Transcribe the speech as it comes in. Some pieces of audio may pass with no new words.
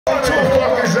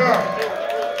Fuckers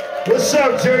up. What's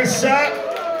up, J-Sop?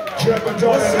 What's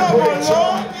up, my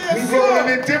lord? We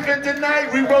rolling it different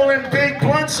tonight? We rolling big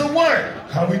blunts or what?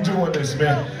 How we doing this,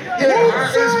 man? Yeah,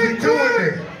 how is we doing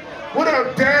it? What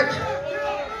up, Deck?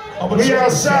 We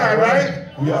outside, right?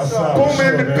 We outside. Boom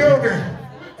in the building.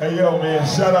 Hey, yo, man,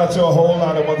 shout out to a whole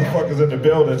lot of motherfuckers in the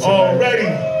building tonight.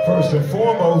 Already. First and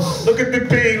foremost. Look at the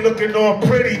bean looking all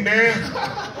pretty, man.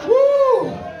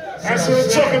 Woo! That's what I'm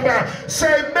talking about.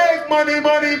 Say, make money,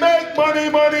 money, make money,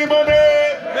 money, money.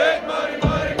 Make money,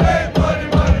 money, make money,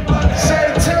 money, money.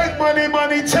 Say, take money,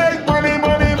 money, take money,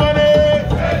 money, money.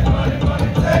 Take money,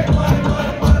 money, take money,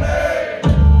 money, money.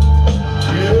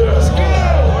 Yeah, let's go.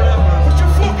 Put your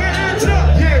fucking hands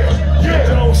up. Yeah, you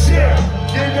don't stop.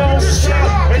 You don't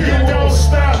stop, and you don't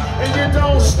stop, and you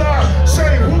don't stop.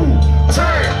 Say, woo,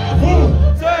 take, woo,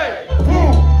 Take, woo,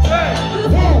 take,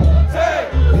 woo, take,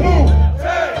 woo.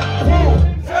 take, Woo!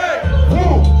 take,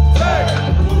 Woo! take.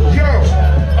 Yo,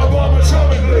 I'm on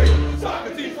atomically.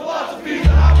 Socrates, philosophy,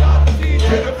 hypotheses.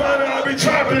 Get the fire, I'll be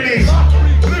dropping these.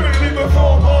 Lyrically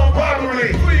perform on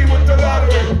robbery. Flee with the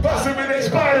lottery. Bustin' when they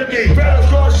spotted me. Battles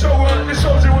gonna show up. It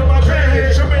shows you with my pen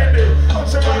here. Tremendous. I'm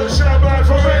surrounded by shine by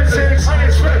forensics. I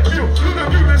expect you. Look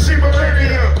at you to see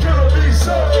millennium. Killer be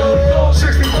so.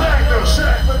 60 platinum.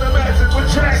 Shack with the magic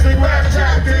with drastic rap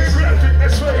tactics. Graphic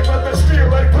that's straight but the steel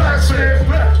like plastic.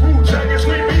 Black Wu jackets,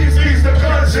 we bees the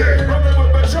guns in. Running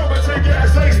with my trumpet, take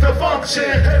gas, lace the function.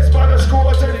 Heads by the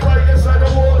score, take flight inside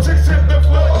the wall. Chicks hit the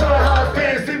floor, die hard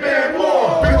fans demand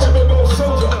more. Bitch of a boat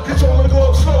soldier, control the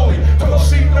globe slowly. Throw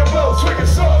seat in the boat, swinging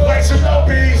soul like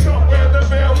Shinobi. Somewhere in the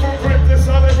mail, footprint, this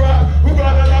solid rock. Who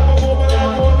got a lot more, but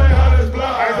I'm on the hottest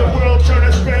block. As the world turn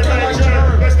to spin like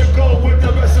turn, let's go with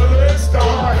the best of the list. The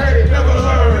hard-headed never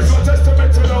learns. So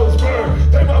testament to those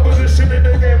birds. They my position in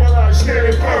the game, alive,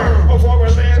 standing firm. A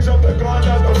foreign land, jump the gun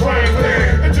out the frame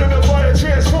pan. Into the fire,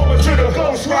 transformer to the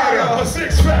Ghost Rider. A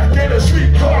six-pack and a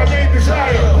streetcar named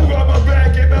Desire. Who got my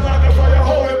back in the line of fire,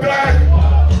 holding back?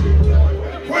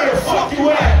 Where the fuck you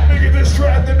at? Nigga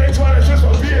distracted, they tryna twist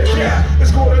my beard. Yeah,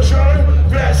 it's quarter turn.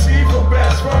 Bass seed from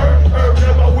Bass Fur. Herb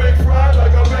in my wig fried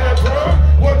like a bad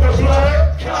bird. What the blood?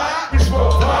 We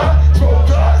smoke pot, smoke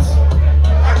guts.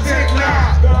 I think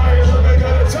not. Nah, I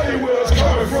gotta tell you where it's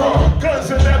coming from.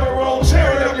 Guns are never wrong,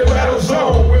 tearing up your battle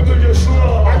zone. Wiggle your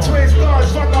slum. I twist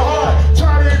guards from the heart.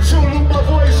 Try to loop my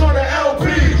voice on the LP.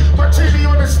 My TV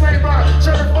on the slave bar.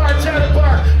 Certified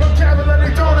chatterbox.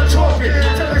 Vocabulary donor talking.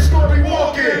 Tell the story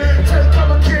walking. Take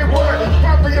cover kid work.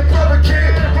 Run for your brother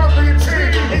kid. Run for your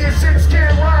team. And your 6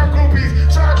 can rhyme groupies.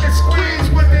 So I can squeeze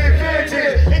with the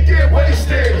advantage and get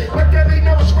wasted. But then they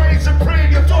know it's reign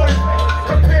supreme. Your thought is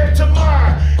compared to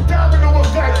mine. Domino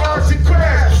effect, odds and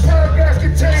crash. Paragraphs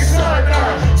contain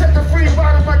cyanide. Take a free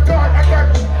ride of my God. I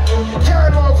got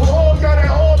catalog for all y'all that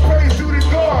all praise do to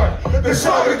God. The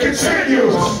saga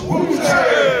continues. Who's